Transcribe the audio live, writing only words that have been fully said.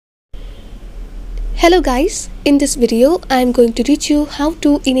Hello guys, in this video I am going to teach you how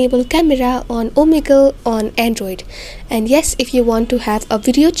to enable camera on Omegle on Android. And yes, if you want to have a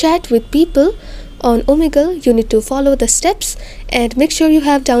video chat with people on Omegle, you need to follow the steps and make sure you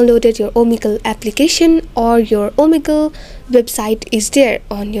have downloaded your Omegle application or your Omegle website is there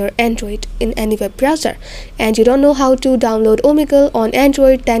on your Android in any web browser. And you don't know how to download Omegle on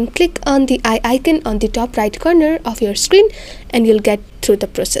Android, then click on the eye icon on the top right corner of your screen and you'll get through the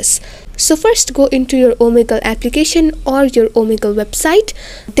process. So first go into your Omegle application or your Omegle website,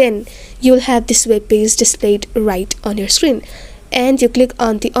 then you'll have this web page displayed right on your screen. And you click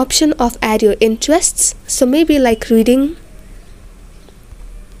on the option of add your interests, so maybe like reading,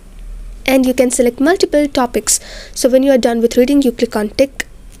 and you can select multiple topics. So when you are done with reading, you click on tick,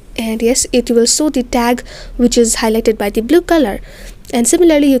 and yes, it will show the tag which is highlighted by the blue color. And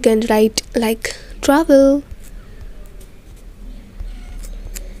similarly you can write like travel,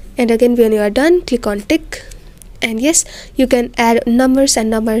 and again when you are done, click on tick. And yes, you can add numbers and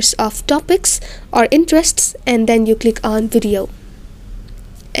numbers of topics or interests, and then you click on video.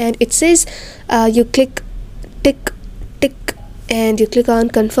 And it says you click tick, and you click on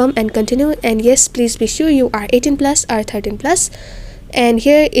confirm and continue. And yes, please be sure you are 18 plus or 13 plus. And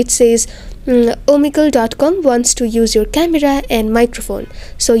here it says Omegle.com wants to use your camera and microphone,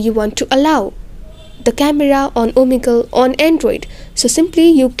 so you want to allow the camera on Omegle on Android. So simply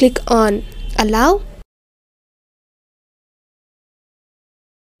you click on allow.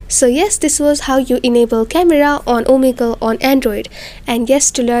 So yes, this was how you enable camera on Omegle on Android. And yes,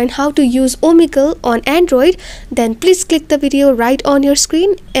 to learn how to use Omegle on Android, then please click the video right on your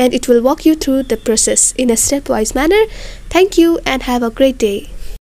screen and it will walk you through the process in a stepwise manner. Thank you and have a great day.